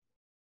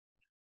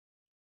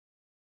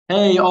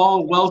Hey,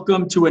 all,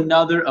 welcome to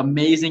another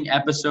amazing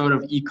episode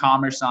of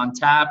E-Commerce on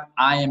Tap.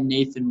 I am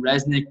Nathan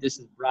Resnick. This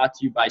is brought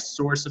to you by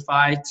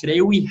Sourcify. Today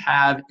we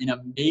have an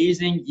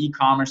amazing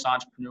e-commerce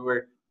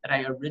entrepreneur that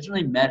I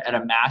originally met at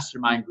a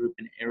mastermind group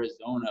in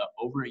Arizona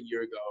over a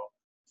year ago.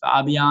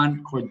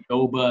 Fabian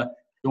Cordoba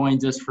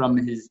joins us from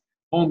his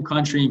home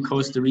country in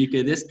Costa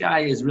Rica. This guy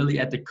is really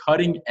at the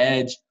cutting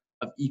edge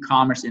of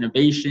e-commerce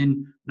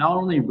innovation, not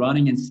only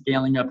running and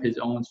scaling up his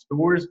own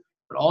stores,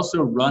 but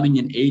also running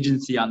an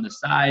agency on the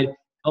side,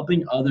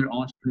 helping other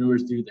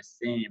entrepreneurs do the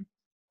same.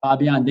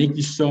 Fabian, thank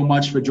you so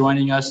much for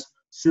joining us.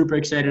 Super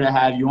excited to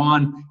have you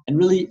on. And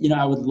really,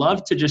 I would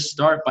love to just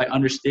start by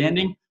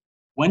understanding,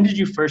 when did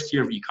you first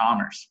hear of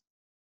e-commerce?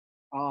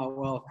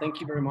 Well,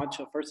 thank you very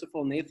much. First of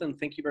all, Nathan,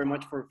 thank you very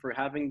much for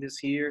having this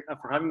here,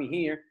 for having me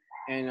here,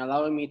 and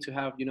allowing me to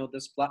have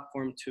this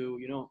platform to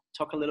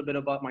talk a little bit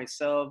about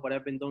myself, what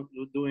I've been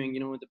doing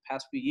in the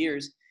past few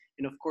years,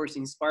 and of course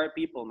inspire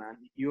people. Man,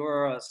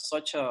 you're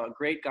such a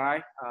great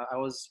guy. I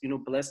was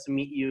blessed to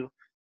meet you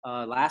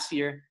last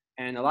year,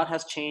 and a lot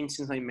has changed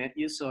since I met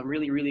you. So I'm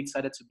really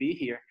excited to be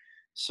here.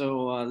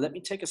 So let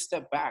me take a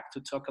step back to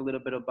talk a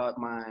little bit about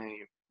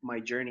my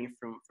journey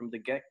from the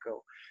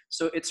get-go.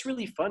 So it's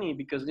really funny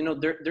because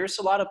there's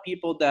a lot of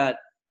people that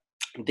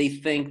they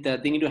think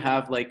that they need to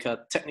have like a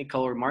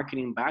technical or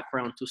marketing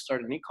background to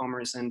start an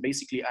e-commerce, and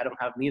basically I don't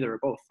have neither or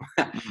both.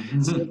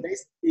 So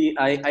basically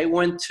I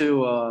went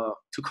to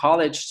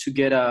college to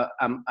get a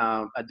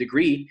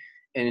degree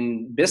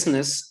in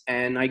business,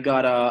 and I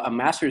got a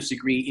master's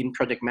degree in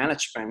project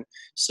management.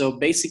 So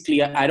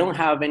basically I don't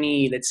have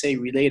any, let's say,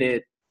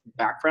 related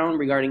background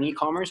regarding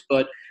e-commerce,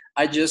 but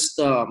I just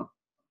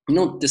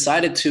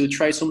decided to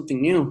try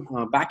something new.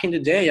 Back in the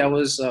day, I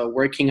was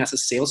working as a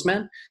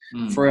salesman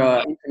for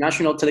an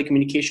international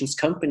telecommunications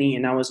company,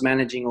 and I was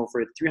managing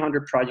over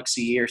 300 projects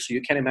a year. So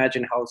you can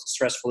imagine how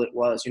stressful it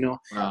was,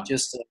 Wow.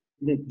 just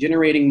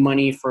generating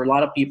money for a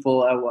lot of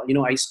people.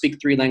 I speak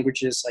three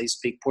languages. I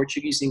speak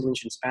Portuguese,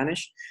 English, and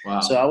Spanish.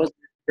 Wow. So I was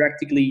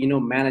practically,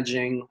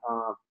 managing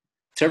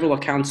several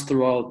accounts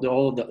throughout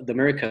all the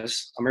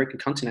American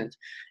continent.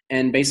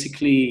 And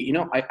basically,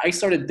 I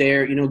started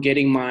there,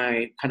 getting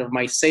my kind of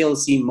my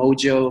salesy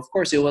mojo. Of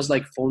course, it was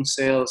like phone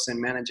sales and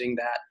managing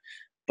that.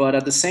 But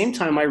at the same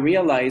time, I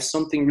realized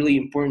something really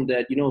important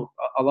that,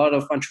 a lot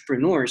of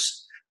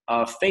entrepreneurs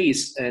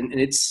face, and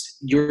it's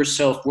your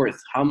self-worth,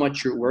 how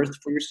much you're worth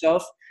for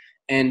yourself.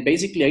 And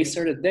basically, I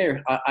started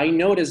there. I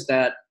noticed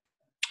that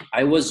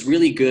I was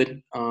really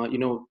good,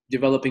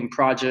 developing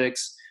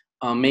projects,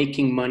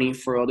 making money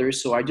for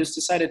others. So I just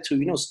decided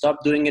to,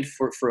 stop doing it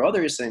for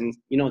others and,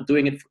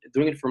 doing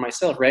it for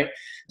myself. Right.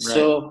 Right.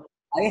 So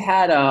I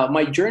had,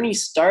 my journey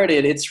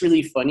started. It's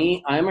really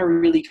funny. I'm a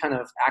really kind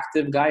of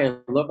active guy. I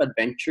love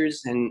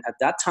adventures. And at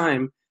that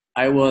time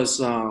I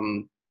was,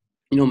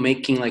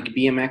 making like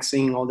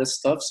BMXing, all this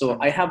stuff. So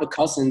I have a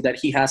cousin that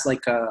he has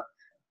like a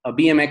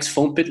BMX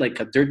foam pit, like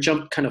a dirt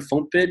jump kind of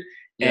foam pit.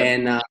 Yep.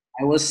 And,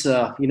 I was,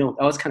 I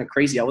was kind of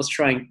crazy. I was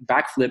trying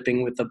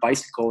backflipping with a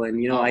bicycle, and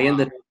Oh, I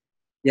wow.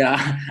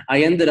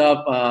 I ended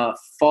up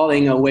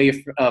falling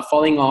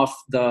off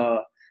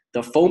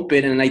the foam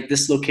pit, and I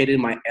dislocated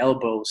my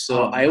elbow.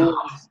 So Oh, no.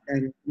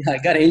 and I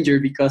got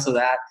injured because of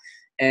that,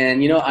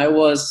 and I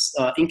was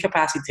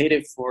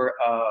incapacitated for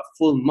a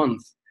full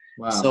month.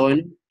 Wow. So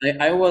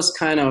I was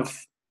kind of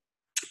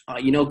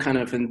kind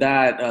of in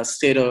that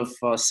state of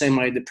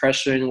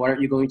semi-depression. What are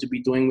you going to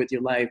be doing with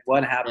your life?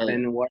 What Right.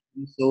 happened? What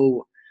are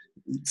you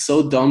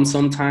so dumb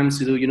sometimes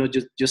to do,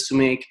 just to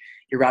make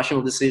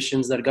irrational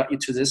decisions that got you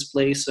to this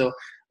place. So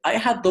I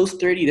had those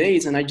 30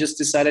 days, and I just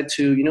decided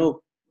to,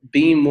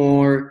 be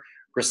more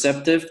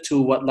receptive to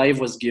what life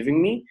was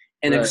giving me,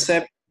 and Right.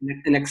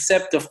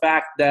 accept the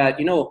fact that,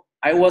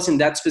 I was in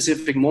that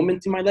specific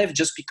moment in my life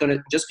just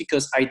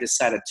because I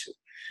decided to.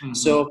 Hmm.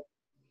 So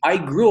I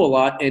grew a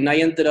lot, and I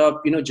ended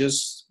up,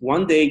 just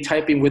one day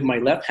typing with my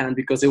left hand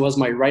because it was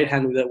my right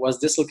hand that was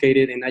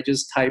dislocated, and I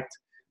just typed,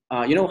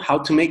 how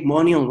to make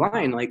money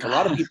online, like a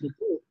lot of people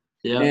do.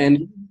 Yep.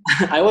 And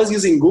I was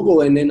using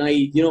Google, and then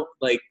I,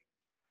 like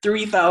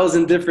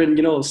 3,000 different,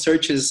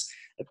 searches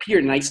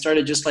appeared, and I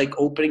started just like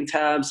opening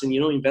tabs and,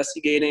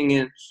 investigating,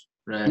 and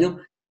you Right. know,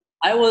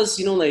 I was,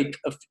 like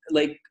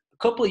a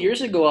couple of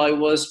years ago, I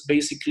was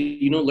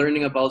basically,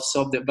 learning about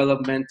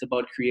self-development,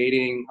 about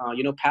creating,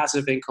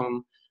 passive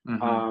income,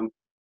 Hmm. um,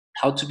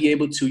 how to be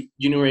able to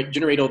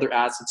generate other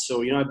assets. So,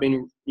 I've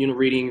been,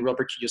 reading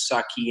Robert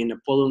Kiyosaki and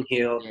Napoleon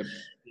Hill Yep.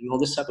 and all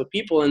this type of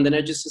people. And then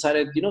I just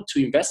decided, to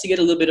investigate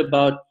a little bit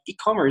about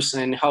e-commerce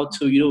and how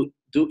to,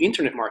 do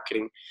internet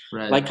marketing.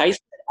 Right. Like I said,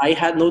 I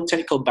had no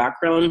technical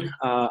background.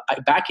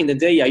 Back in the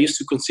day, I used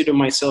to consider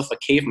myself a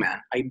caveman.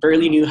 I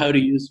barely knew how to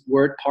use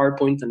Word,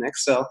 PowerPoint, and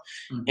Excel,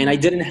 and I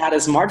Hmm. didn't have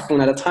a smartphone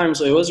at the time.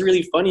 So it was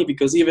really funny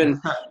because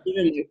even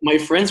my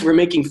friends were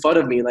making fun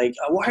of me, like,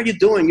 "What are you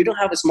doing? You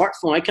don't have a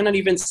smartphone. I cannot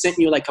even send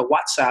you like a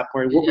WhatsApp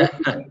or Yeah.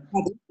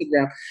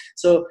 Instagram."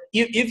 So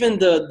even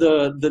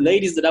the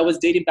ladies that I was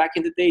dating back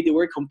in the day, they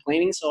were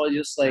complaining. So I was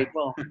just like,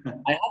 well,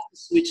 I have to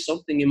switch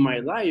something in my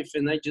life,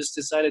 and I just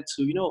decided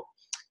to,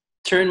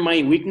 turned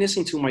my weakness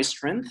into my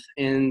strength,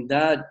 and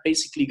that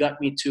basically got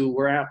me to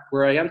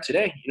where I am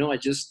today. I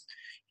just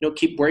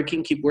keep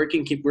working, keep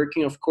working, keep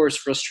working. Of course,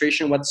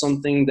 frustration was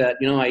something that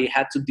I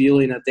had to deal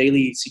in a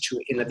daily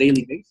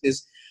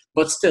basis,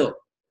 but still,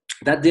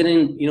 that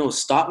didn't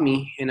stop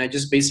me, and I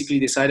just basically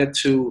decided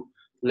to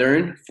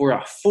learn for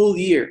a full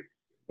year.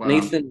 Wow.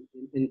 Nathan,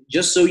 and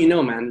just so you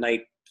know, man,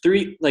 like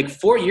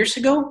 4 years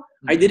ago,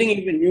 I didn't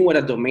even knew what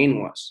a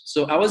domain was.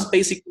 So I was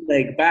basically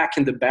like back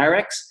in the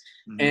barracks,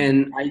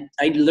 and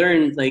I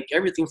learned like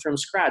everything from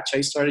scratch.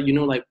 I started,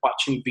 like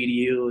watching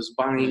videos,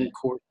 buying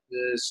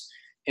courses,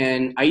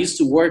 and I used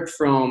to work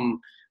from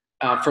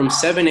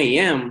 7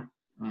 a.m.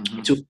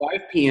 to 5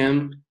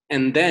 p.m.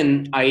 And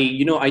then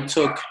I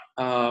took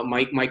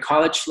my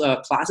college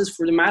classes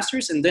for the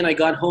masters, and then I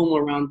got home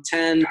around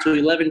 10 to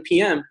 11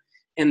 p.m.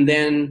 And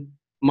then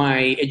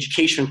my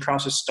education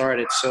process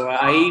started. So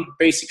I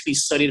basically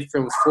studied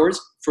from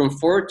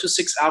 4 to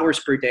 6 hours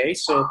per day.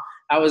 So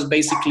I was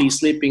basically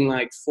sleeping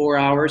like 4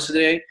 hours a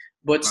day.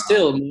 But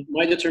still,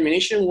 my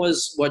determination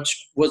was what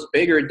was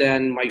bigger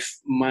than my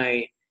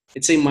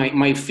let's say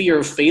my fear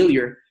of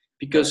failure.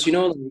 Because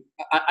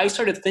I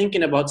started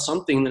thinking about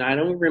something, and I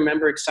don't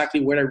remember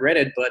exactly where I read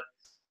it, but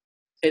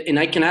and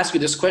I can ask you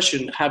this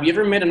question: have you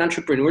ever met an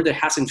entrepreneur that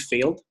hasn't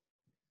failed?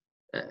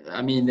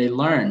 I mean, they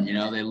learn,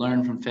 they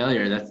learn from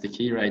failure. That's the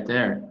key right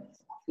there.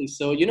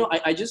 So,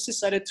 I just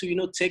decided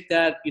to, take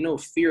that,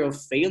 fear of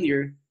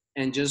failure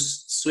and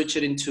just switch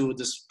it into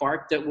the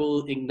spark that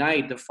will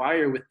ignite the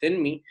fire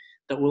within me,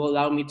 that will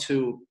allow me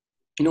to,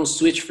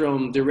 switch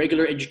from the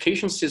regular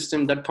education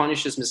system that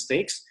punishes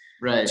mistakes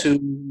Right. to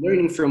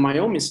learning from my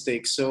own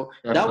mistakes. So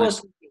Definitely. that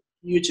was a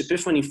huge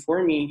epiphany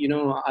for me.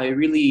 I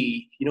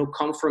really,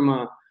 come from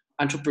a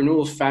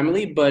entrepreneurial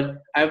family,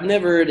 but I've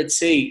never, let's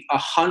say,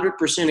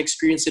 100%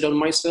 experienced it on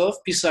myself.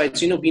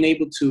 Besides, being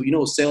able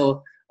to,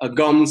 sell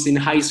gums in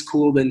high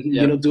school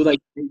and do like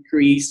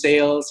bakery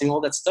sales and all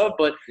that stuff.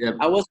 But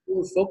I was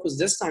more focused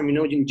this time,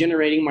 in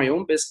generating my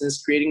own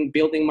business,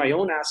 building my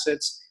own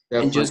assets,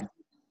 and just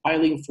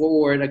piling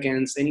forward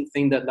against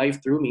anything that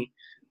life threw me.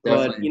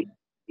 Definitely. But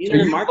So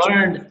you've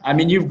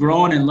learned, you've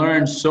grown and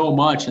learned so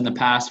much in the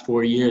past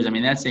 4 years.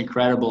 That's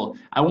incredible.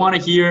 I want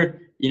to hear,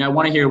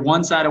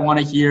 one side, I want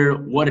to hear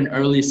what an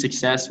early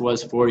success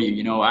was for you.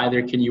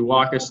 Either can you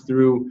walk us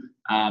through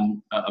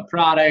a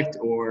product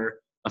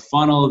or a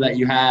funnel that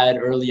you had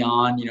early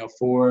on,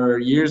 4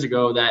 years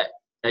ago that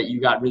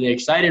you got really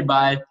excited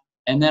by,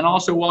 and then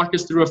also walk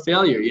us through a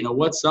failure.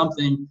 What's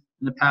something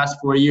in the past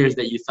 4 years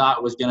that you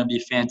thought was going to be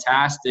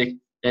fantastic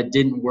that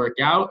didn't work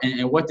out,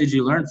 and what did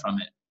you learn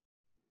from it?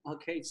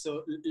 Okay,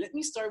 so let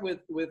me start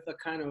with a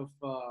kind of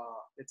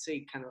let's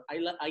say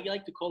I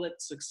like to call it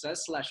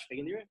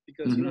success/failure,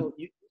 because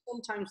you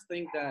sometimes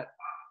think that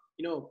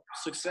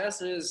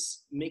success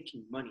is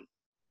making money,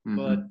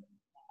 but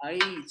I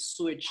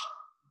switch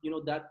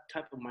that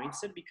type of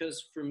mindset, because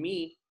for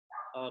me,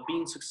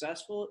 being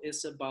successful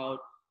is about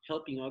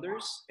helping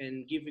others and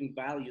giving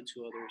value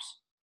to others.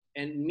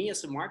 And me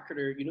as a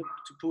marketer,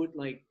 to put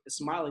like a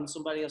smile in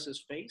somebody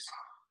else's face,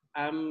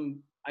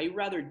 I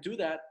rather do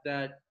that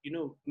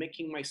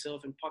making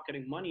myself and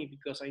pocketing money,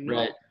 because I know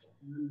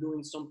I'm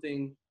doing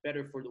something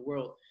better for the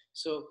world.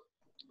 So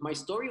my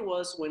story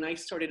was, when I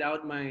started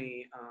out my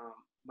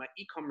my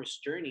e-commerce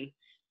journey,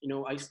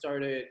 I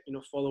started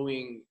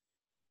following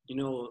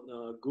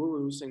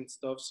gurus and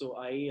stuff. So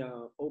I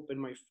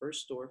opened my first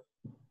store,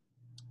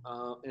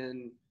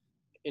 and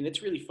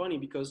it's really funny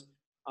because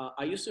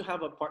I used to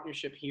have a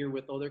partnership here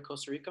with other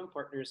Costa Rican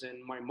partners,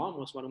 and my mom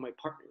was one of my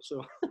partners.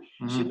 So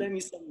she lent me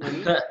some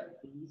money.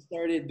 We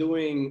started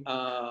doing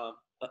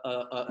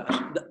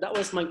that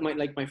was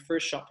my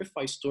first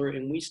Shopify store,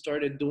 and we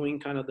started doing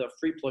kind of the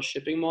free plus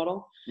shipping model.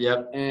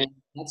 Yep. And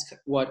that's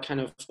what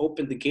kind of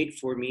opened the gate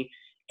for me.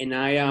 And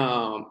I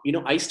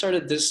I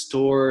started this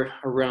store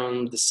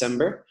around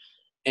December,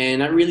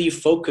 and I really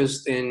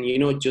focused in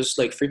just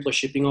like free plus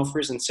shipping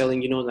offers and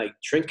selling like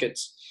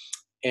trinkets.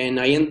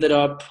 And I ended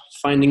up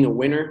finding a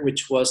winner,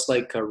 which was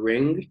like a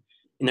ring,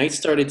 and I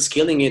started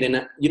scaling it.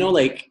 And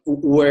like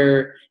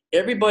where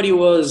everybody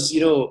was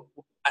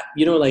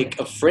like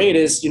afraid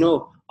is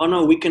oh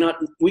no, we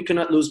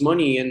cannot lose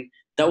money. And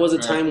that was a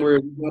time where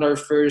we got our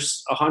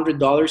first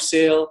 $100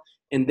 sale,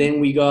 and then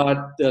we got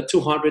the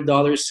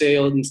 $200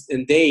 sale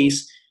in days,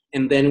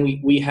 and then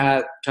we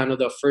had kind of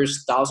the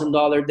first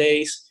 $1,000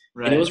 days.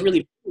 And it was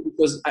really cool,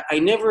 because I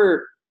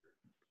never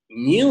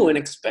knew and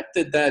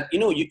expected that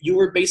you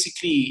were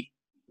basically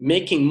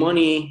making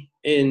money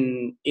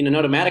in an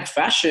automatic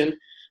fashion.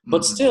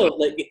 But still,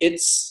 like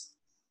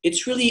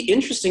it's really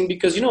interesting,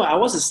 because I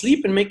was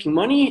asleep and making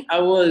money, I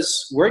was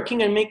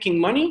working and making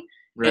money,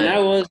 and I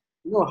was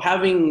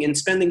having and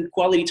spending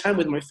quality time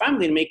with my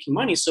family and making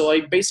money. So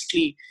I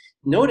basically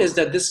noticed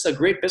that this is a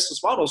great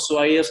business model. So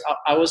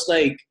I was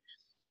like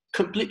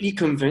completely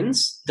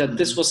convinced that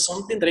this was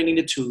something that I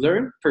needed to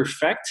learn,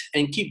 perfect,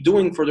 and keep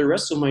doing for the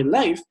rest of my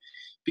life,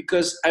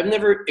 because I've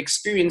never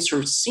experienced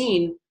or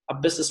seen a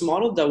business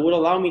model that would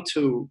allow me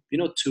to,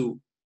 to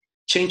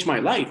change my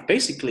life,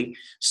 basically.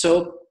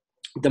 So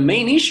the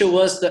main issue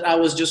was that I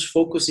was just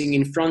focusing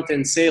in front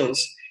end sales,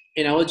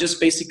 and I was just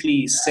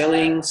basically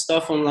selling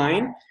stuff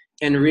online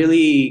and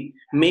really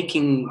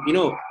making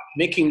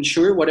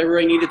sure whatever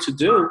I needed to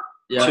do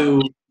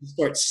to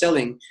start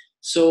selling.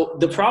 So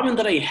the problem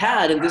that I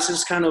had, and this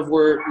is kind of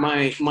where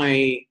my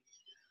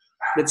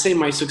let's say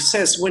my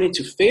success went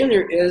into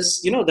failure,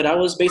 is that I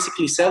was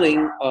basically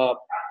selling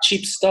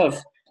cheap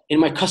stuff, and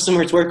my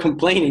customers were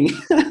complaining.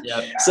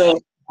 So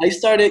I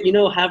started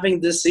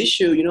having this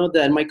issue,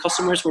 that my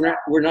customers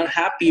were not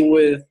happy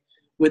with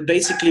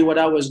basically what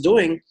I was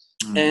doing.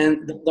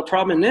 And the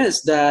problem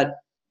is that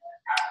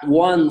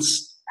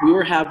once we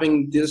were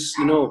having this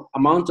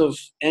amount of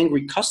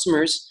angry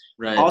customers,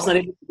 I was not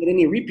able to get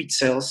any repeat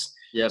sales.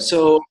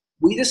 So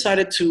we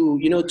decided to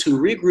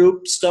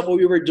regroup, stop what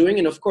we were doing,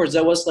 and of course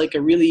that was like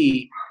a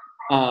really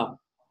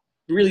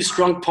really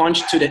strong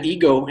punch to the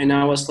ego. And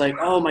I was like,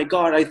 oh my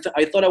god,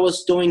 I thought I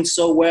was doing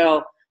so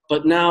well,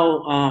 but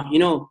now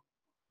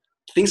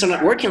things are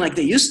not working like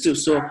they used to.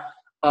 So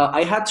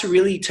I had to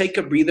really take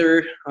a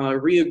breather,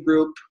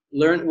 regroup,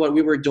 learn what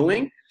we were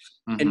doing,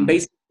 and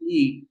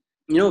basically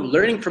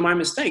learning from my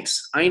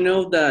mistakes. I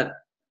know that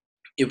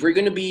if we're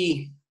going to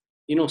be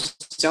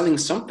selling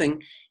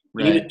something,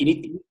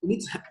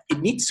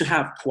 it needs to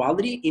have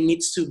quality. It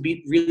needs to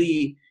be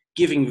really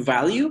giving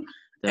value.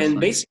 Definitely.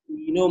 And basically,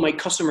 my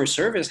customer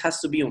service has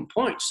to be on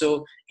point.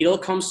 So it all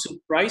comes to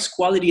price,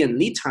 quality, and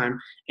lead time.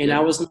 And I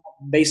was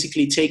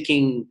basically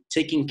taking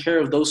care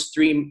of those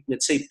three,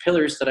 let's say,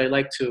 pillars that I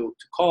like to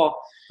call,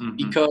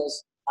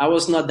 because I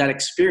was not that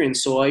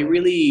experienced. So I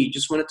really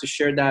just wanted to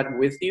share that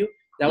with you.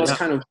 That was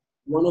kind of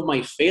one of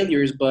my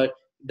failures, but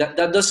that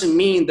doesn't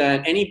mean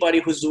that anybody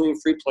who's doing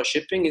free plus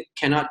shipping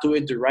cannot do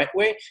it the right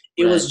way.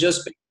 It was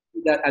just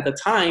that at the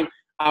time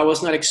I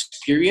was not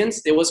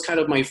experienced. It was kind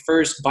of my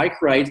first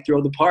bike ride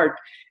through the park,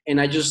 and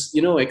I just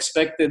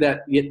expected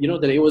that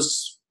that it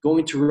was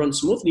going to run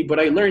smoothly. But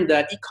I learned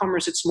that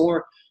e-commerce, it's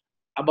more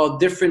about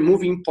different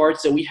moving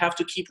parts that we have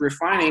to keep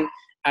refining.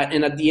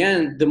 And at the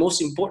end, the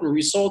most important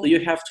result that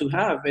you have to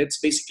have, it's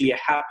basically a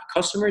happy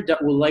customer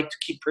that will like to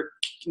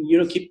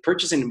keep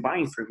purchasing and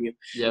buying from you.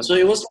 So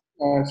it was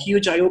a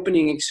huge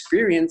eye-opening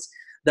experience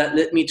that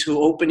led me to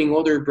opening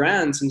other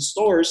brands and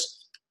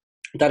stores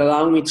that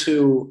allowed me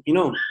to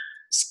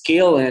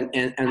scale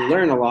and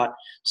learn a lot.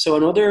 So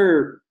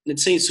another,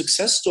 let's say,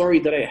 success story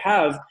that I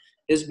have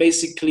is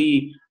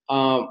basically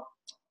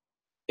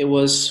it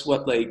was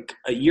like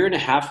a year and a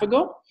half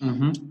ago.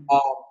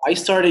 I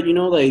started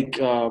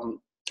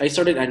I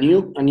started a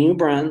new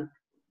brand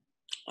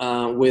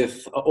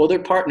with other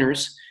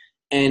partners,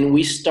 and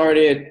we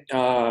started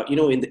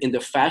in the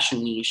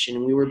fashion niche,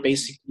 and we were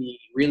basically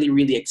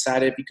really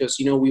excited because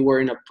we were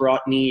in a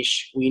broad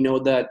niche. We know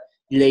that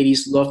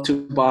ladies love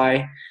to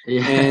buy,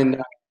 and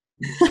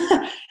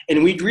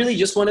and we really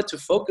just wanted to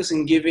focus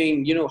on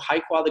giving high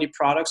quality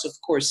products, of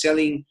course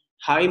selling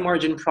high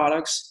margin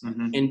products,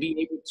 and being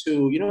able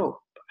to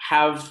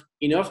have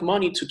enough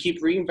money to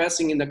keep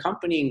reinvesting in the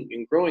company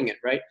and growing it,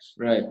 right?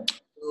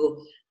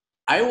 So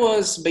I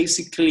was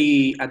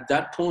basically, at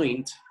that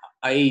point,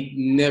 I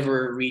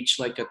never reached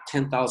like a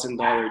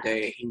 $10,000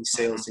 day in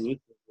sales in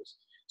e-commerce.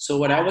 So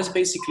what I was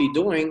basically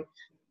doing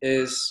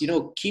is,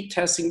 keep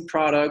testing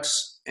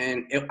products.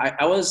 And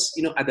I was,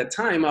 at the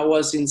time, I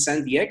was in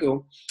San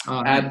Diego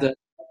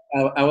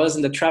I was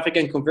in the Traffic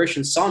and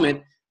Conversion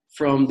Summit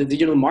from the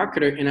Digital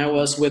Marketer, and I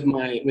was with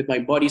my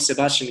buddy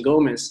Sebastian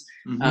Gomez.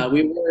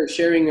 We were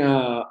sharing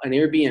an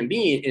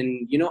Airbnb,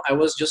 and I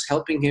was just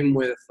helping him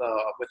with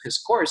his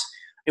course,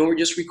 and we're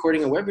just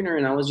recording a webinar,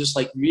 and I was just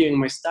like reading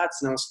my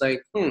stats, and I was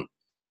like,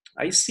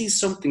 I see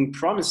something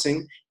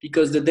promising,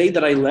 because the day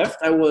that I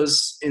left, I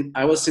was in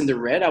the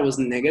red. I was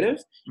negative,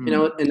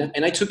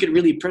 and I took it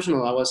really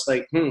personal. I was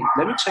like,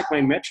 let me check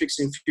my metrics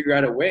and figure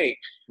out a way.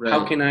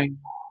 How can I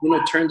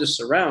turn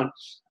this around?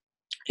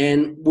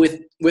 And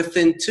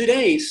within 2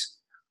 days,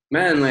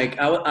 man, like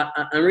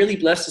I'm really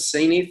blessed to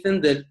say, Nathan,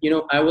 that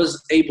I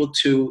was able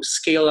to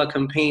scale a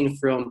campaign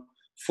from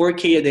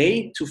 4K a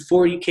day to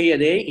 40K a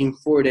day in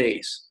 4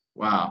 days.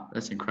 Wow,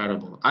 that's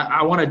incredible.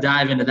 I want to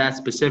dive into that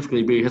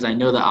specifically because I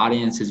know the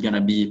audience is going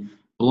to be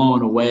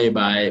blown away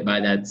by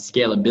that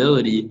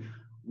scalability.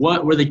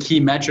 What were the key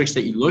metrics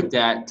that you looked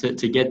at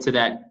to get to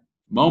that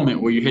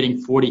moment where you're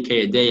hitting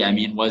 40K a day? I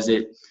mean, was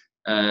it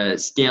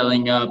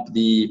scaling up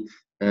the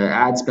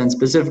ad spend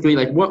specifically?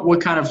 Like what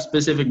kind of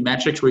specific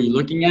metrics were you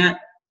looking at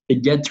to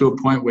get to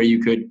a point where you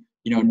could,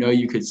 know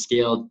you could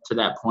scale to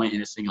that point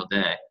in a single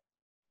day?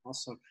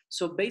 Awesome.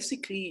 So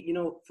basically,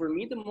 for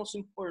me, the most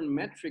important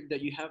metric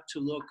that you have to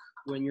look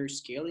when you're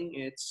scaling,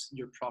 it's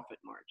your profit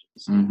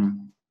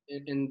margins.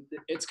 And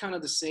it's kind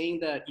of the saying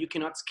that you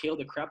cannot scale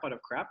the crap out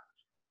of crap.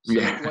 So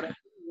what I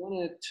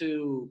wanted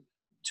to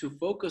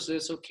focus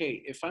is,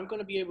 okay, if I'm going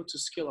to be able to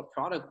scale a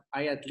product,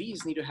 I at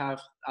least need to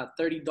have a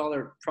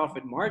 $30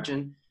 profit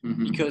margin,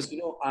 because,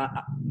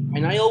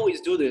 and I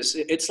always do this.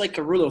 It's like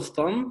a rule of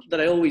thumb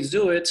that I always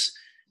do. It's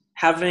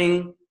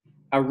having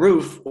a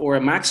roof or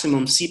a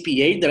maximum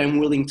CPA that I'm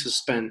willing to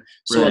spend.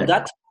 So at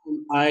that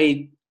time,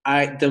 I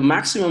the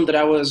maximum that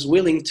I was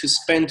willing to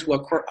spend to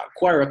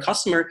acquire a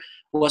customer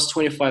was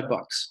 $25.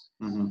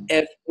 Mm-hmm.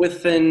 If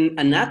within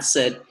an ad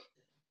set,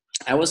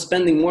 I was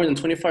spending more than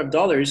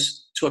 $25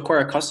 to acquire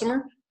a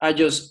customer, I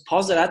just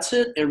paused that ad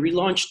set and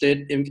relaunched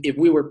it if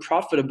we were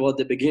profitable at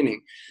the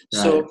beginning.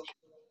 Right. So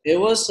it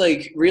was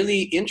like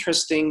really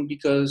interesting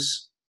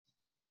because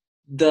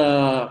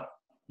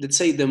let's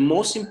say the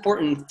most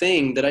important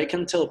thing that I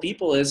can tell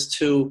people is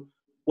to,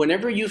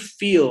 whenever you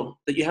feel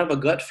that you have a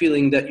gut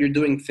feeling that you're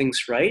doing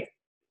things right,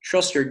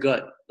 trust your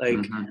gut. Like,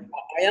 Mm-hmm.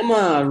 I am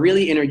a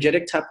really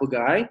energetic type of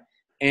guy,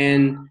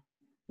 and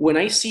when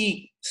I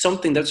see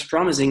something that's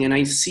promising and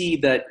I see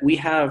that we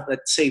have,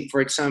 let's say,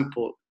 for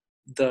example,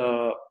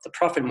 the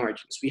profit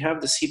margins, we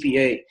have the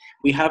CPA,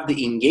 we have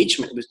the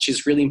engagement, which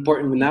is really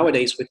important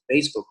nowadays with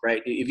Facebook,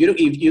 right? If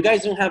you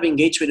guys don't have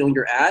engagement on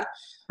your ad,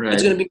 Right.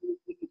 it's going to be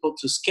difficult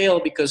to scale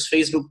because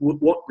Facebook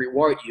won't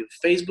reward you.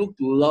 Facebook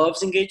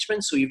loves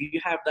engagement, so if you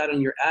have that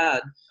on your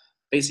ad,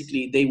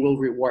 basically they will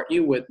reward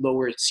you with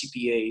lower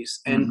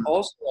CPAs. And Mm-hmm.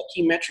 also a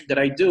key metric that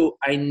I do,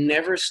 I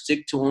never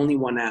stick to only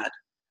one ad.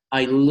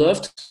 I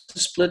love to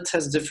split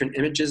test different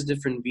images,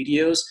 different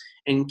videos,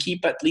 and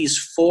keep at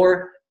least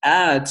 4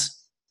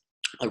 ads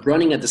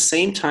running at the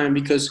same time,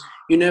 because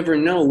you never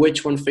know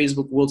which one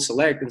Facebook will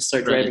select and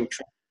start driving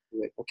traffic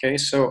to it. Okay,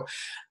 so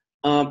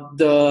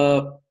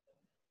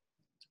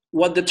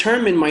what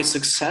determined my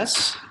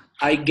success,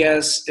 I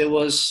guess it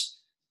was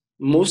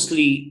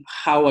mostly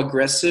how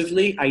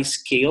aggressively I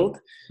scaled.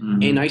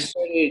 Mm-hmm. And I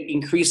started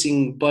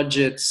increasing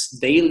budgets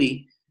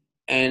daily,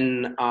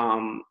 and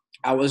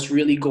I was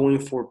really going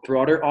for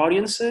broader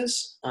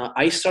audiences.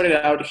 I started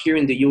out here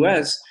in the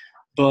US,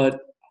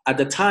 but at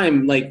the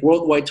time, like,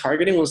 worldwide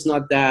targeting was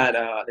not that,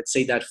 let's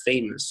say, that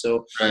famous.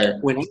 So Right.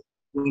 when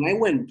I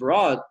went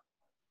broad,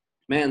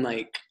 man,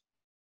 like,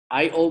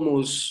 I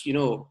almost,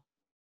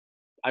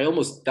 I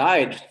almost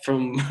died from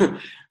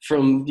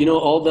from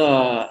all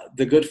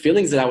the good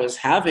feelings that I was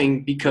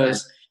having,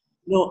 because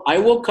I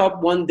woke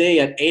up one day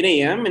at 8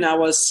 a.m. and I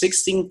was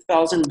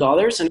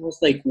 $16,000, and I was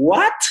like,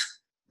 what?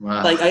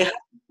 Wow. Like,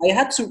 I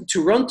had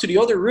to run to the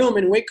other room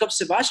and wake up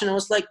Sebastian. I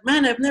was like,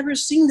 man, I've never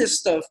seen this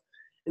stuff.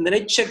 And then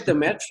I checked the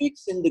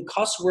metrics, and the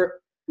costs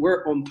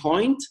were on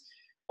point.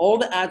 All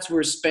the ads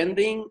were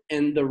spending,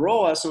 and the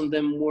ROAS on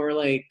them were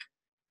like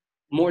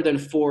more than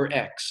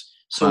 4x.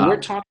 So Wow.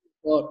 we're talking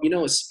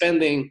about,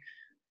 spending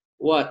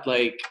what,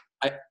 like,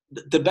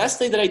 the best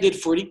day that I did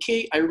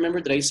 40K, I remember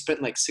that I spent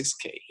like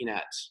 6K in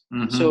ads.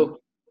 Mm-hmm. So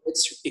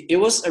it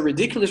was a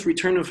ridiculous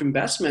return of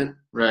investment.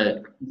 Right.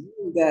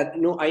 That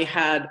I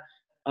had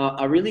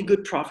a really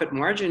good profit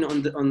margin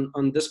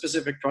on this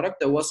specific product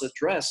that was a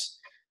dress,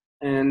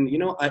 and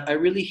I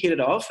really hit it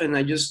off, and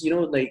I just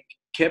like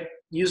kept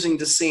using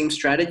the same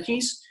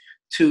strategies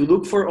to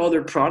look for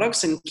other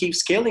products and keep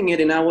scaling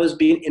it, and I was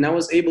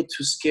able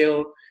to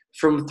scale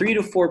from 3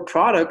 to 4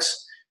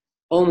 products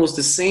almost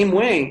the same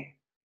way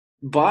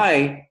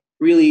by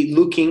really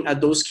looking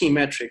at those key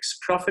metrics: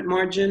 profit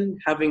margin,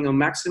 having a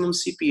maximum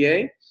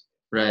CPA,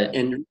 Right.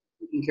 and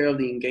taking care of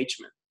the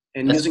engagement,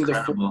 and That's using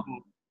incredible.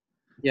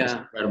 That's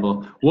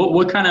incredible.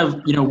 What kind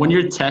of, when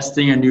you're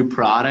testing a new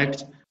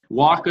product,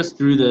 walk us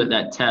through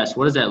that test.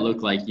 What does that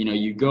look like?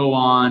 You go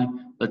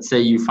on, let's say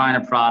you find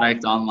a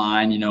product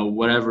online,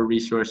 whatever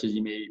resources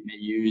you may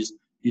use.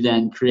 You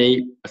then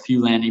create a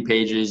few landing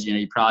pages.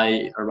 You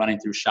probably are running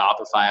through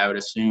Shopify, I would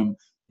assume.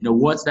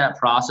 What's that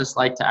process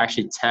like to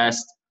actually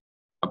test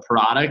a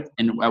product?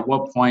 And at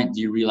what point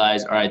do you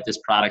realize, all right, this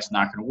product's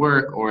not going to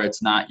work, or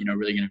it's not,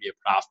 really going to be a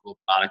profitable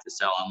product to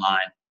sell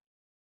online?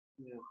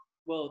 Yeah.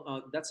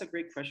 Well, that's a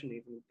great question,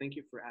 Nathan. Thank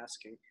you for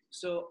asking.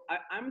 So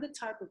I'm the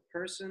type of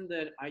person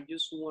that I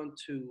just want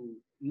to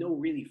know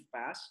really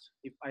fast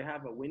if I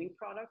have a winning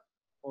product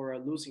or a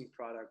losing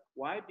product.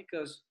 Why?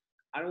 Because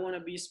I don't want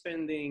to be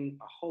spending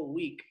a whole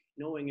week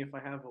knowing if I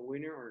have a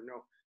winner or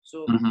no.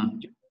 So Mm-hmm.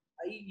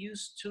 I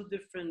use two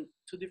different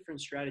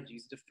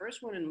strategies. The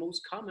first one, and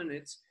most common,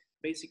 it's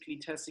basically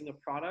testing a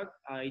product.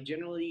 I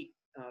generally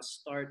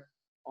start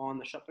on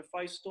the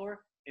Shopify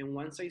store, and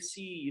once I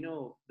see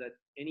that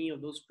any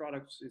of those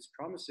products is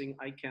promising,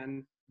 I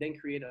can then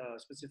create a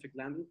specific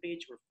landing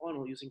page or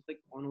funnel using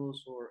ClickFunnels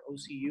or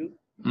OCU.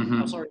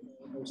 Mm-hmm. Or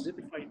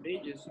Zipify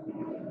pages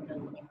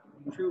to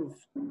improve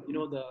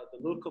the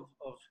look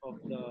of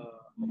the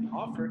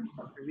offer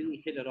and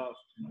really hit it off.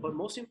 But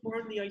most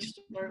importantly, I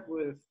start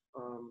with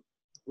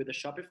a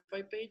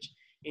Shopify page,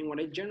 and what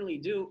I generally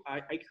do,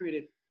 I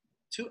created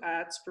 2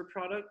 ads per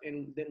product,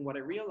 and then what I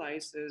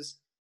realized is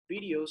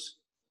videos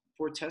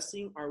for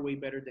testing are way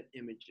better than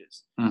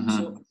images. Mm-hmm.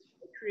 So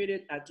I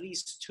created at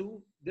least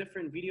 2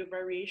 different video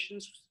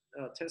variations,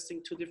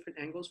 testing 2 different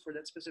angles for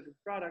that specific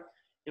product.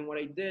 And what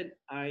I did,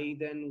 I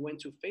then went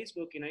to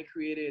Facebook and I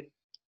created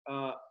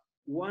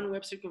 1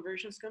 website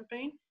conversions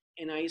campaign,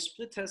 and I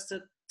split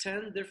tested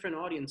 10 different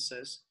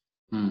audiences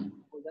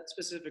for that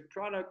specific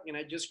product. And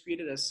I just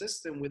created a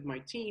system with my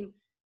team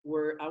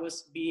where I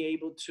was be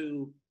able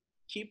to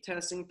keep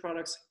testing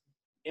products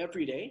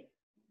every day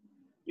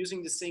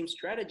using the same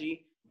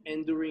strategy.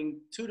 And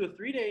during 2 to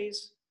 3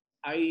 days,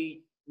 I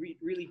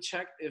really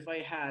checked if I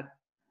had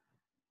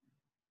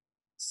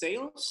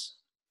sales,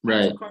 add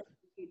to Right. cart,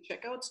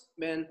 checkouts.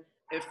 Man,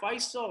 if I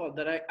saw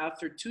that I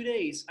after 2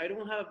 days I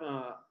don't have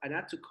an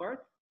add to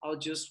cart, I'll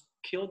just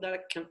kill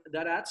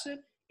that asset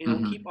and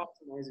I'll keep Hmm.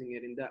 optimizing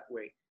it in that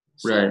way.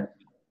 Right.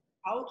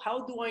 So how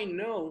do I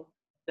know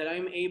that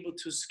I'm able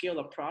to scale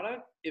a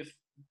product if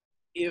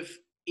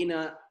in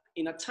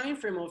a time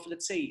frame of,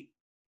 let's say,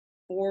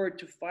 4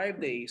 to 5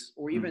 days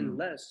or even Hmm.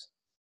 less,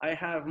 I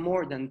have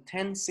more than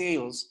 10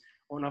 sales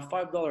on a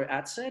 $5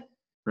 ad set.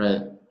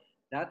 Right.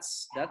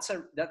 That's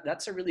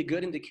a really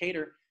good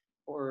indicator,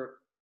 or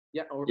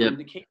yeah, or Yep.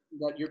 indication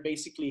that you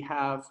basically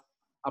have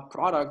a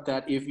product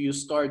that if you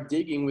start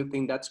digging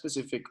within that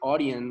specific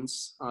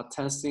audience,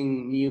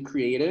 testing new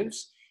creatives,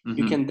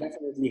 you Hmm. can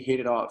definitely hit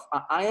it off.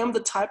 I am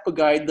the type of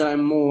guy that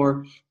I'm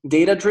more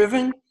data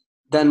driven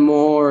than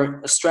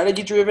more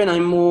strategy driven.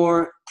 I'm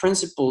more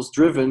principles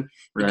driven Right.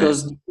 because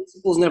the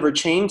principles never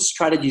change,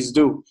 strategies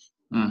do.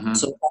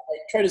 So Hmm. I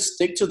try to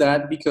stick to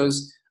that because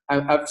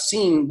I've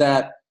seen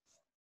that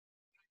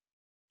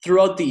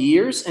throughout the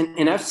years,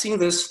 and I've seen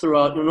this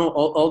throughout,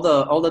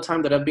 all the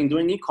time that I've been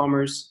doing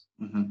e-commerce.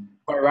 Hmm.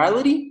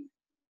 Virality,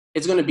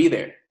 it's going to be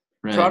there.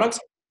 Right. Products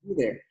will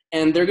be there,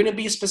 and there are going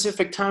to be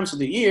specific times of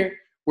the year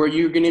where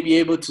you're going to be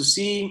able to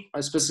see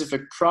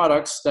specific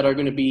products that are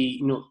going to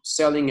be,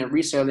 selling and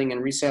reselling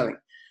and reselling.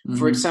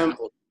 For Hmm.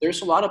 example,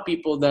 there's a lot of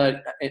people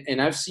that,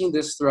 and I've seen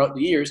this throughout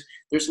the years.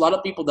 There's a lot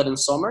of people that in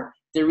summer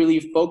they really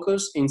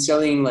focus in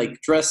selling like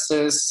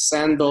dresses,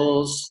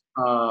 sandals,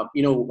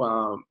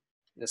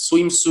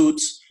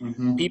 swimsuits.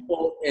 Hmm.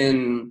 People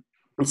in,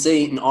 let's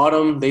say, in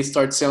autumn they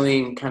start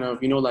selling kind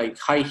of, like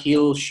high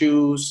heel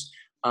shoes.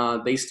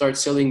 They start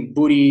selling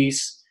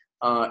booties,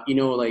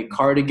 like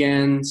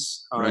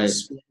cardigans, Right.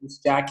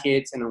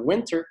 jackets. And in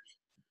winter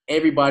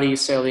everybody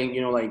is selling,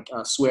 like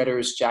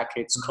sweaters,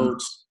 jackets, Hmm.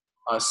 coats,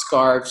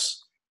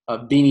 scarves,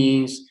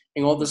 beanies,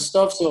 and all this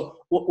stuff. So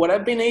what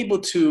I've been able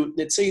to,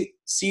 let's say,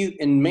 see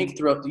and make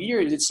throughout the year,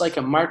 it's like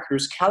a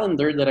marketer's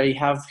calendar that I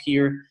have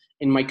here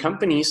in my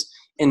companies.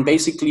 And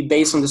basically,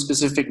 based on the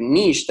specific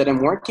niche that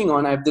I'm working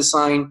on, I've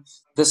designed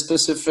the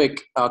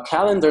specific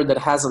calendar that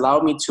has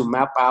allowed me to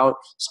map out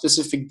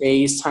specific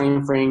days,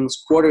 time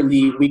frames,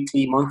 quarterly,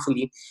 weekly,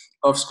 monthly,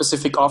 of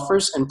specific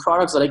offers and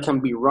products that I can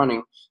be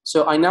running.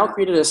 So I now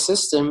created a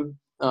system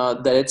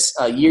that it's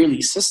a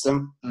yearly system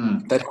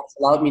Mm. that has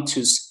allowed me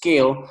to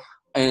scale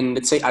and,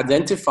 let's say,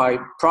 identify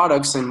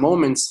products and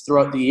moments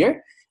throughout the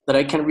year that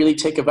I can really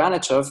take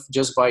advantage of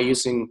just by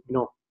using,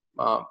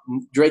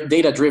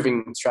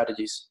 data-driven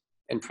strategies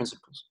and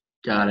principles.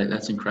 Got it.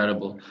 That's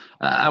incredible.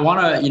 I want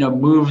to,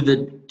 move the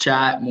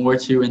chat more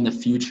to in the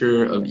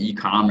future of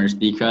e-commerce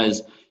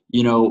because,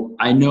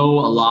 I know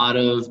a lot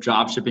of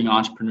drop shipping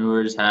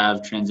entrepreneurs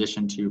have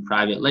transitioned to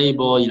private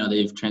label.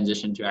 They've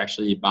transitioned to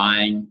actually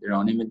buying their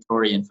own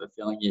inventory and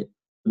fulfilling it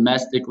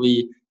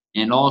domestically.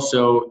 And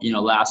also,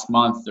 last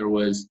month there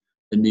was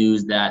the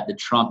news that the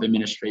Trump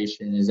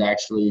administration is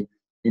actually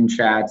in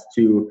chats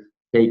to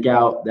take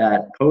out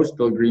that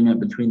postal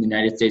agreement between the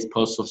United States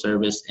Postal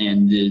Service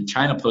and the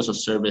China Postal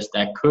Service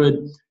that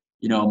could,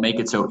 make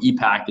it so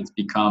e-packets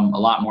become a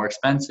lot more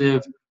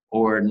expensive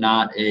or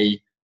not a,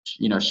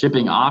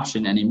 shipping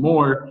option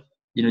anymore.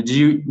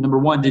 Number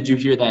one, did you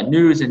hear that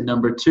news? And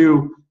number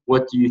two,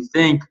 what do you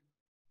think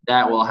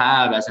that will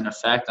have as an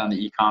effect on the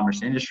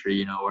e-commerce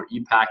industry? Are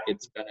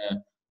e-packets going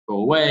to go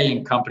away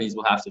and companies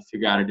will have to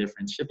figure out a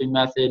different shipping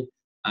method?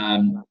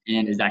 And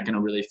is that going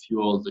to really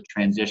fuel the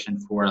transition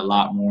for a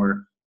lot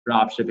more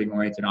drop shipping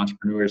oriented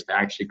entrepreneurs to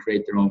actually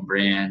create their own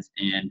brands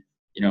and,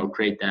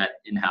 create that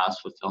in-house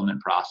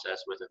fulfillment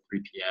process with a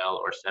 3PL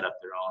or set up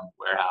their own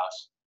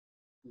warehouse?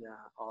 Yeah,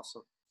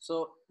 awesome.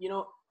 So,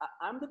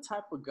 I'm the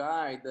type of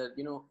guy that,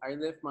 I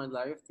live my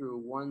life through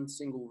one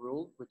single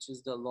rule, which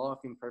is the law of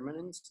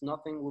impermanence.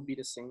 Nothing will be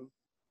the same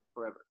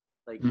forever.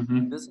 Like,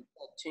 this is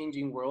Mm-hmm. a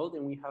changing world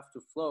and we have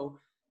to flow.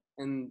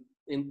 And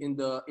in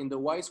the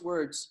wise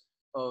words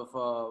of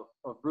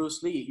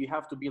Bruce Lee, you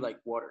have to be like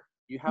water.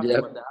 You have to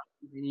Yep. adapt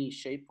to any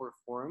shape or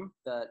form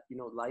that,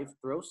 life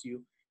throws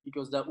you,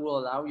 because that will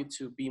allow you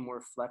to be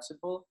more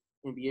flexible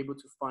and be able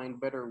to find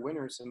better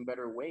winners and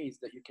better ways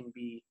that you can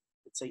be,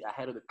 let's say,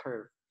 ahead of the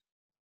curve.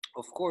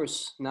 Of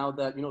course, now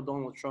that,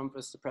 Donald Trump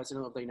is the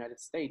president of the United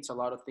States, a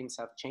lot of things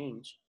have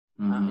changed,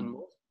 and Mm-hmm.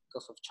 most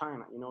because of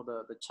China.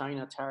 The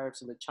China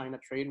tariffs and the China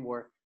trade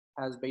war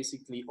has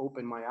basically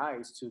opened my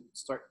eyes to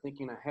start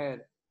thinking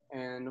ahead.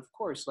 And of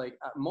course, like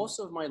most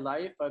of my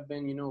life, I've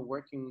been,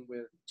 working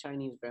with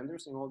Chinese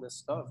vendors and all this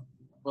stuff.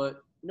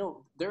 But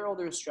there are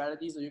other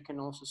strategies that you can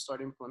also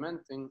start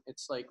implementing.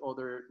 It's like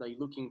other, like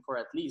looking for,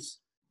 at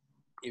least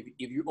if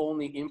you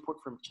only import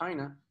from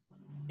China,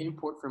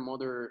 import from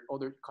other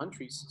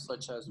countries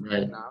such as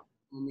Right. Vietnam,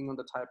 depending on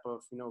the type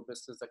of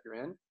business that you're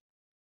in.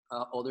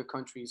 Other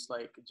countries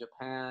like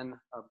Japan,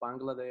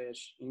 Bangladesh,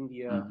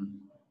 India,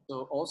 Mm-hmm.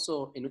 so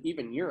also in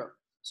even Europe.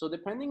 So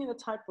depending on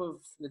the type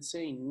of, let's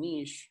say,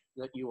 niche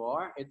that you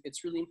are,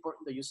 it's really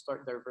important that you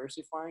start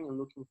diversifying and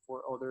looking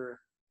for other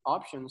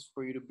options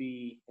for you to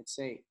be, let's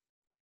say,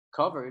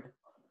 covered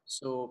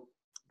So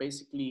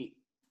basically,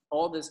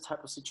 all this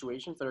type of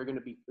situations that are going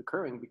to be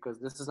occurring, because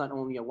this is not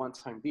only a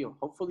one-time deal.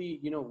 Hopefully,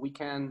 we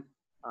can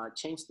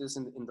change this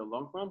in the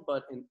long run,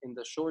 but in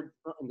the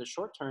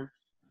short term,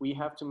 we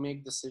have to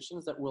make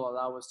decisions that will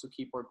allow us to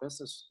keep our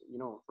business,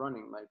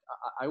 running. Like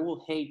I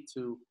will hate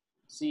to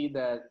see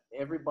that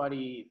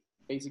everybody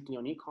basically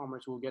on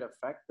e-commerce will get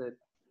affected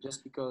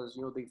just because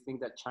they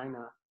think that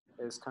China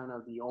is kind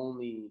of the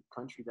only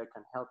country that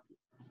can help you.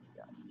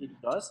 Yeah, it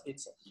does.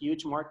 It's a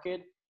huge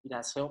market. It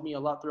has helped me a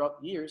lot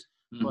throughout the years.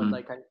 But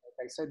like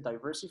I said,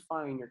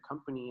 diversifying your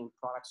company and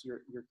products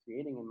you're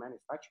creating and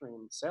manufacturing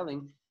and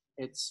selling,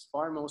 it's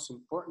far most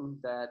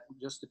important that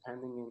just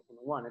depending in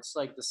one. It's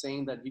like the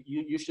saying that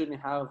you shouldn't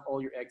have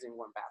all your eggs in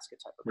one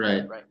basket type of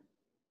thing, right?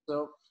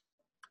 So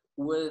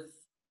with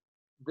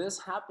this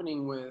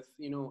happening with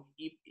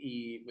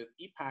with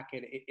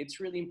ePacket, it's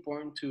really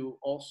important to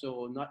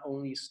also not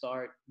only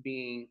start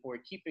being or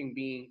keeping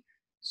being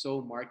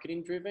so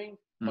marketing driven,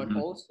 but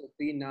also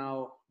be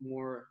now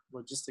more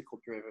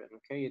logistical driven.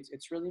 Okay,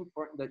 it's really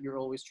important that you're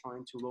always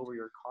trying to lower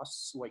your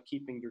costs while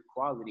keeping your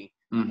quality.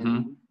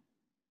 And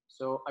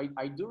so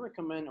I do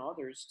recommend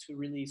others to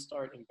really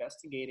start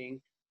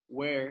investigating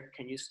where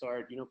can you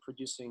start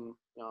producing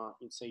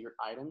let's say your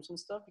items and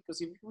stuff, because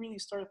if you really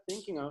start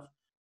thinking of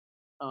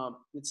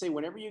let's say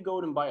whenever you go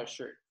and buy a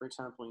shirt, for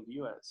example, in the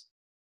US,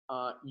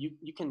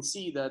 you can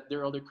see that there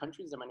are other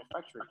countries that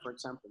manufacture it. For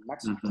example,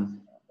 Mexico,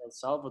 El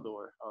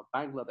Salvador,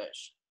 Bangladesh,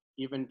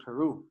 even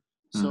Peru.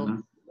 So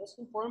the most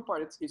important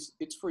part,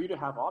 it's for you to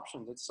have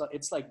options.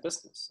 It's like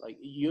business. Like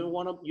you don't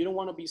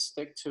want to be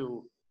stick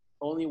to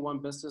only one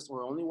business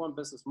or only one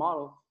business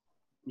model,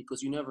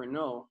 because you never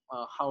know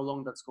how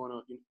long it's going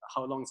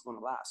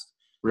to last.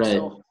 Right.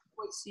 So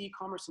how I see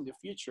e-commerce in the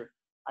future,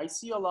 I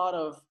see a lot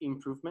of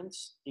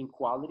improvements in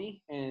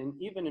quality, and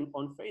even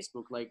on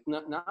Facebook. Like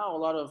now, a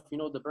lot of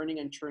the burning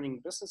and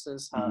churning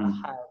businesses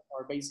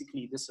are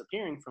basically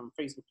disappearing from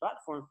Facebook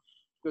platform,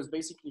 because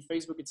basically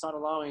Facebook, it's not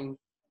allowing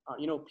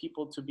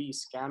people to be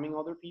scamming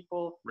other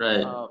people.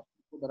 Right.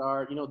 People that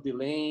are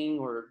delaying,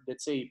 or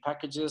let's say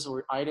packages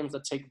or items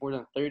that take more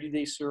than 30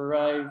 days to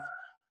arrive.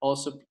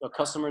 Also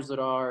customers that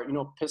are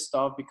pissed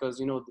off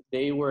because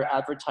they were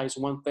advertised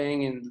one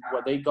thing and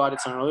what they got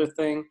it's another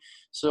thing.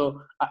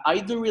 So I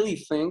do really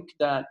think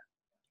that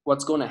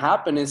what's going to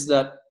happen is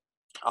that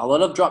a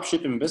lot of drop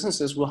shipping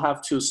businesses will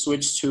have to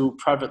switch to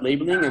private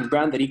labeling and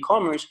branded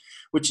e-commerce,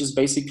 which is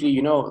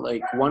basically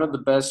like one of the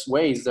best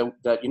ways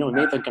that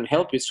Nathan can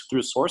help is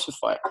through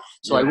Sourcify.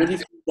 So I really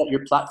think that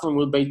your platform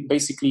will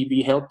basically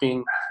be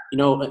helping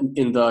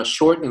in the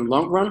short and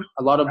long run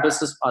a lot of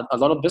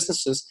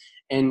businesses.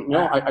 And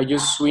I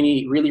just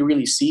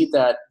really see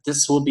that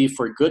this will be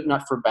for good,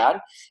 not for bad,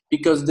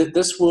 because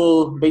this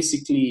will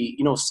basically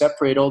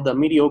separate all the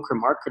mediocre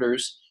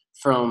marketers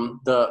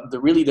from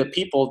the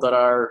people that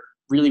are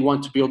really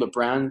want to build a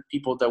brand,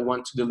 people that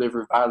want to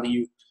deliver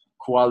value,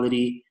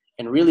 quality,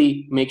 and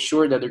really make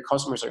sure that their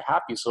customers are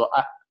happy. So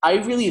I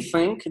really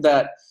think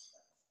that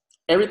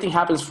everything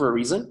happens for a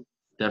reason.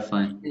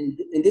 Definitely.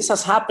 And this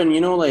has happened,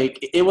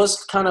 like it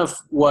was kind of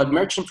what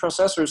merchant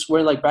processors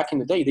were like back in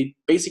the day. They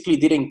basically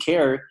didn't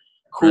care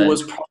who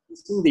was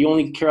processing. They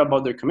only care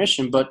about their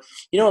commission. But,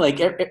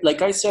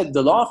 like I said,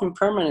 the law of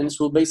impermanence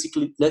will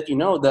basically let you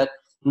know that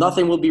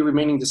nothing will be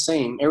remaining the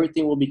same.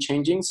 Everything will be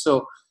changing.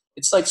 So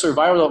it's like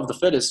survival of the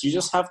fittest. You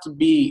just have to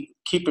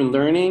keep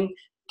learning,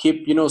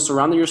 keep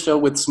surrounding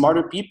yourself with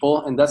smarter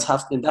people, and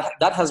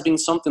that has been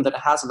something that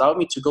has allowed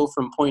me to go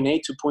from point A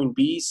to point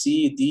B,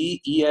 C,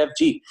 D, E, F,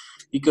 G,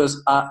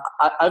 because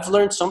I've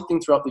learned something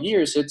throughout the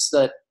years. It's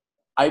that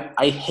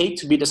I hate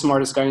to be the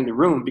smartest guy in the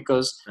room,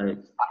 because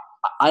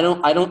I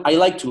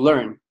like to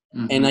learn,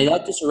 and I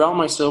like to surround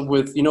myself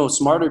with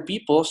smarter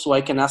people so I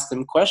can ask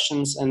them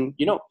questions. And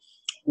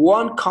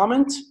one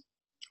comment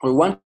or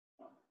one.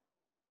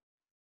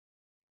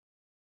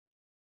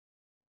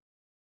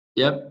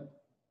 Yep.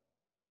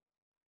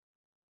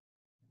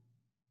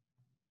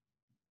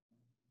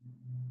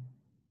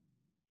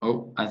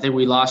 Oh, I think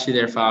we lost you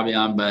there,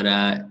 Fabian, but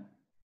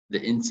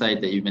the insight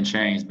that you've been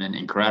sharing has been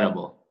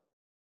incredible.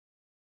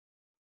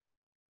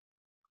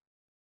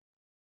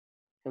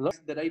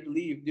 That I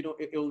believe,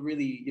 it will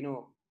really,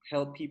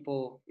 help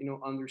people,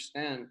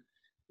 understand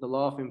the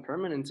law of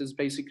impermanence is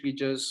basically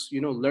just,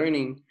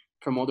 learning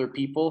from other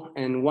people.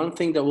 And one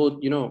thing that will,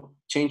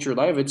 change your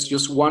life, it's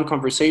just one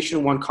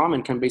conversation, one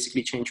comment can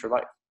basically change your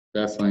life.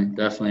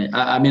 Definitely.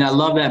 I mean, I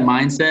love that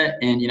mindset.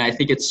 And, I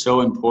think it's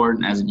so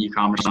important as an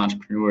e-commerce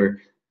entrepreneur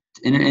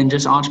and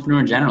just entrepreneur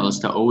in general is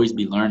to always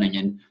be learning.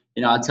 And,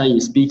 I'll tell you,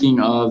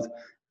 speaking of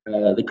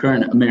the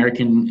current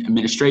American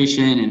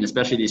administration and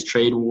especially these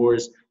trade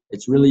wars,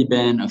 it's really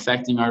been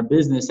affecting our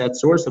business at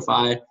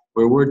Sourcify,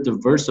 where we're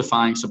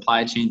diversifying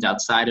supply chains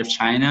outside of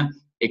China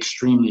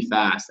extremely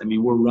fast. I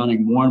mean, we're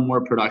running more and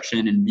more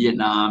production in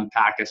Vietnam,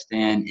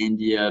 Pakistan,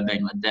 India,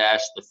 Bangladesh,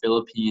 the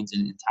Philippines,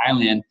 and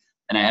Thailand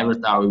than I ever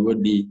thought we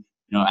would be,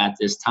 at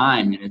this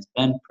time. And it's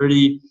been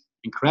pretty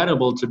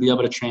incredible to be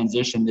able to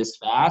transition this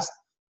fast.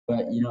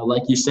 But, you know,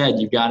 like you said,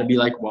 you've got to be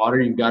like water.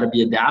 You've got to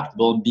be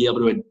adaptable and be able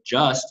to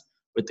adjust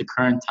with the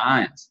current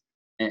times.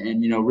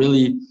 And you know,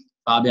 really,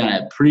 Fabian, I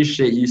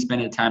appreciate you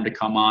spending time to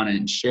come on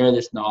and share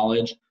this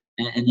knowledge.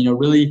 And you know,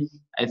 really,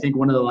 I think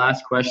one of the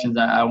last questions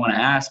I want to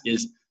ask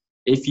is,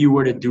 if you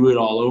were to do it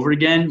all over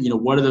again, you know,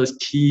 what are those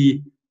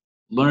key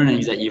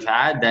learnings that you've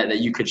had that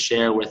you could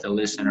share with a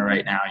listener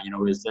right now? You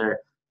know, is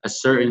there a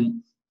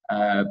certain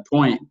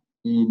point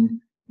in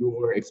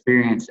your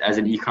experience as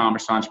an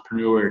e-commerce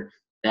entrepreneur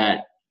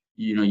that,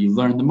 you know, you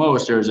learned the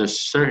most, or is a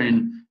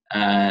certain,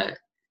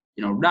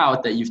 you know,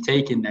 route that you've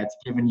taken that's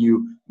given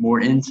you more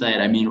insight?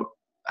 I mean,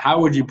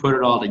 how would you put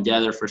it all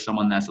together for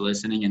someone that's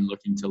listening and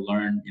looking to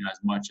learn, you know,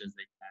 as much as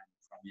they can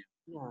from you?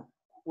 Yeah.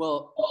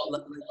 Well,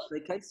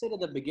 like I said at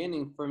the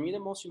beginning, for me, the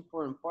most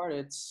important part,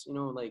 it's, you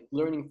know, like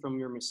learning from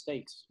your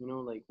mistakes. You know,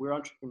 like we're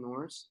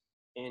entrepreneurs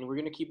and we're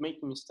going to keep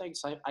making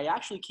mistakes. I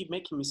actually keep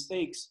making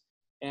mistakes,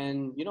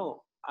 and, you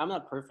know, I'm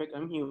not perfect.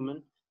 I'm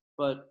human.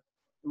 But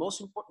the most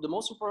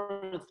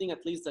important thing,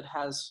 at least, that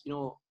has, you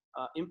know,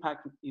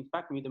 impact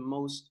me the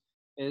most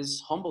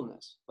is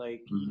humbleness.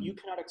 Like you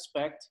cannot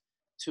expect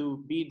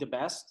to be the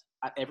best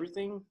at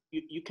everything.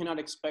 You cannot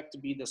expect to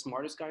be the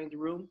smartest guy in the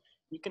room.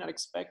 You cannot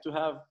expect to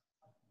have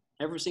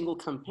every single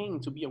campaign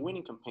to be a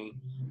winning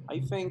campaign. I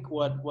think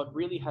what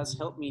really has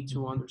helped me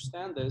to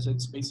understand this,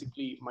 it's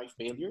basically my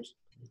failures,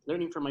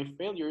 learning from my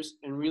failures,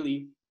 and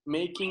really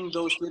making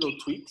those little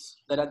tweaks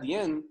that at the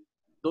end,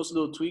 those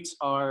little tweaks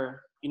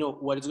are, you know,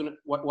 what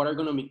are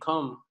gonna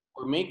become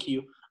or make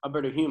you a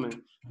better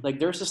human. Like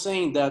there's a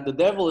saying that the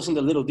devil is in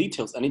the little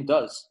details, and it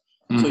does.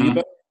 So you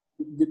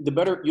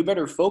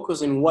better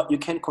focus in what you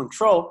can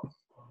control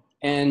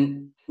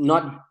and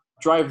not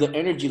drive the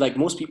energy like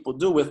most people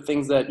do with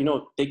things that, you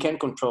know, they can't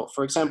control.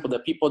 For example, the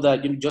people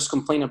that, you just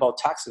complain about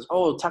taxes.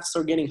 Oh, taxes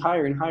are getting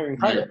higher and higher and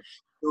higher. Right.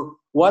 So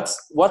what's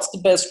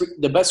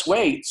the best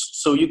way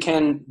so you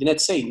can,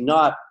 let's say,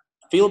 not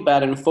feel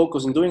bad and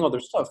focus on doing other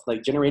stuff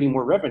like generating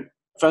more revenue,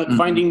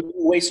 finding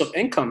ways of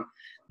income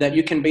that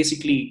you can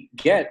basically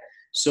get.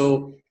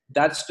 So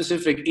that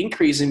specific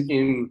increase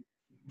in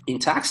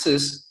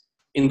taxes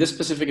in this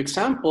specific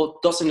example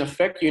doesn't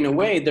affect you in a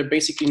way that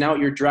basically now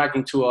you're dragged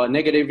into a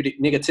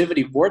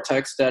negativity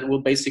vortex that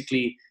will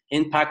basically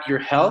impact your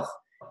health,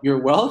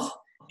 your wealth,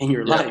 and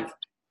your life.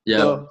 Yeah,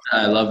 so,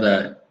 I love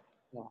that.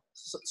 Yeah.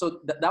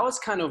 So that was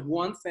kind of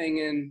one thing.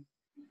 And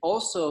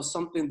also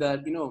something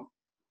that, you know,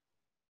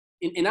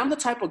 and I'm the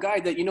type of guy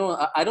that, you know,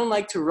 I don't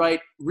like to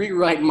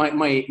rewrite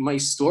my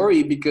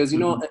story because, you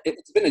know,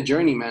 it's been a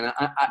journey, man.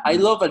 I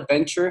love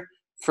adventure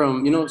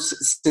from, you know,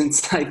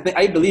 since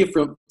I believe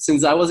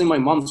since I was in my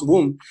mom's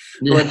womb.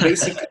 But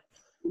basically,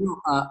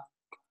 you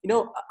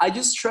know, I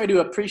just try to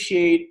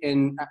appreciate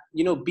and,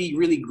 you know, be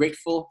really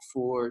grateful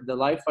for the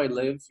life I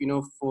live. You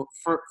know,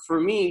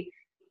 for me,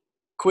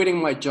 quitting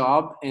my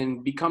job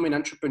and becoming an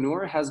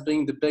entrepreneur has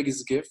been the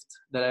biggest gift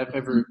that I've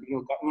ever, you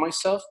know, gotten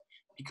myself.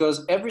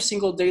 Because every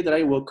single day that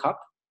I woke up,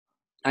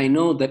 I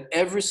know that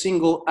every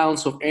single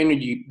ounce of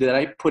energy that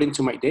I put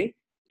into my day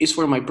is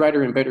for my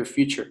brighter and better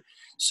future.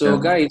 So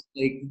guys,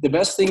 like the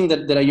best thing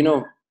that I, you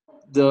know,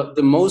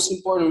 the most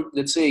important,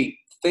 let's say,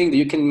 thing that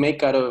you can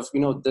make out of, you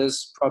know,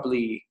 this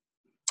probably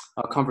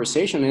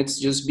conversation, it's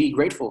just be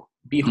grateful,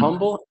 be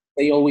humble,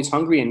 stay always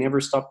hungry, and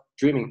never stop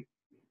dreaming.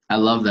 I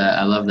love that.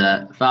 I love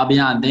that.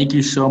 Fabian, thank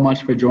you so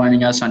much for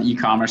joining us on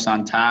E-Commerce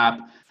on Tap.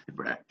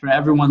 For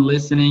everyone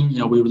listening, you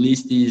know, we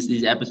release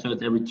these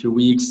episodes every 2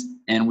 weeks,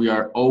 and we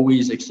are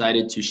always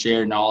excited to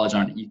share knowledge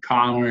on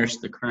e-commerce,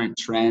 the current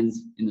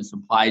trends in the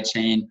supply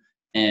chain.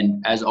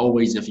 And as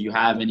always, if you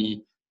have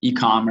any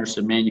e-commerce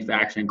or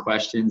manufacturing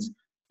questions,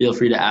 feel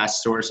free to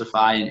ask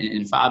Sourcify.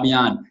 And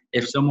Fabian,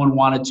 if someone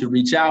wanted to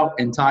reach out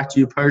and talk to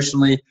you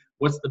personally,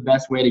 what's the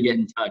best way to get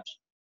in touch?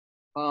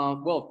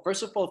 Well,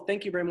 first of all,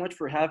 thank you very much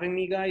for having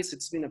me, guys.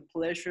 It's been a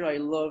pleasure. I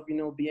love, you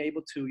know, be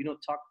able to, you know,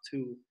 talk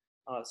to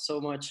so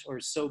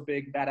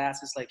big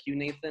badasses like you,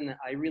 Nathan.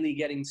 I really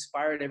get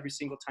inspired every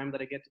single time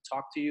that I get to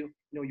talk to you.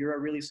 You know, you're a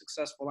really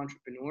successful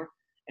entrepreneur,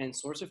 and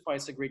Sourcify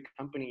is a great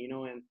company, you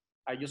know, and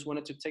I just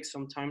wanted to take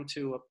some time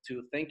to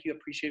thank you,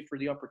 appreciate for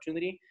the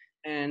opportunity.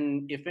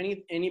 And if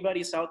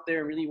anybody's out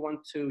there really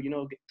want to, you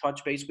know,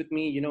 touch base with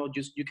me, you know,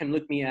 just you can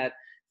look me at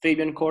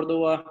Fabian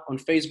Cordova on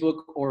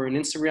Facebook or on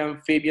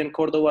Instagram,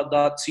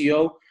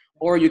 fabiancordova.co,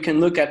 or you can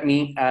look at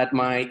me at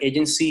my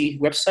agency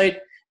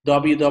website,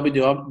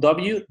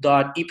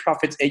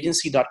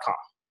 www.eprofitsagency.com.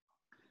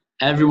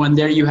 Everyone,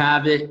 there you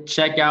have it.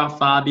 Check out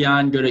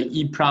Fabian. Go to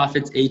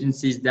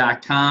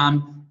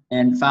eprofitsagencies.com.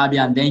 And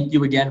Fabian, thank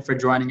you again for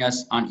joining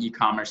us on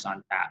E-Commerce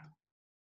on Tap.